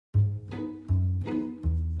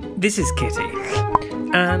This is Kitty,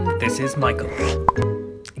 and this is Michael.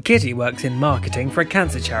 Kitty works in marketing for a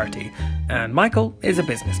cancer charity, and Michael is a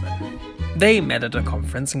businessman. They met at a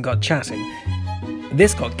conference and got chatting.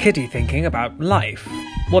 This got Kitty thinking about life,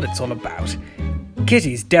 what it's all about.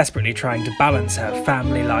 Kitty's desperately trying to balance her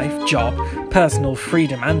family life, job, personal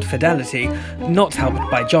freedom and fidelity, not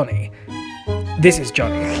helped by Johnny. This is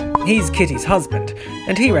Johnny. He's Kitty's husband,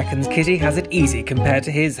 and he reckons Kitty has it easy compared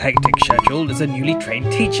to his hectic schedule as a newly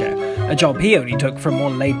trained teacher, a job he only took for a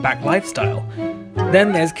more laid-back lifestyle.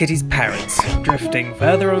 Then there's Kitty's parents, drifting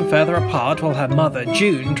further and further apart while her mother,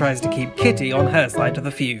 June, tries to keep Kitty on her side of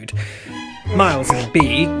the feud. Miles and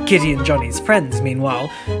Bea, Kitty and Johnny's friends,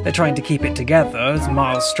 meanwhile, they're trying to keep it together as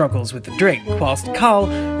Miles struggles with the drink, whilst Carl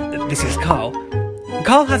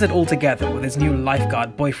has it all together with his new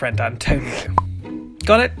lifeguard boyfriend Antonio.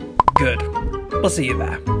 Got it? Good. We'll see you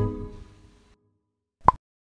there.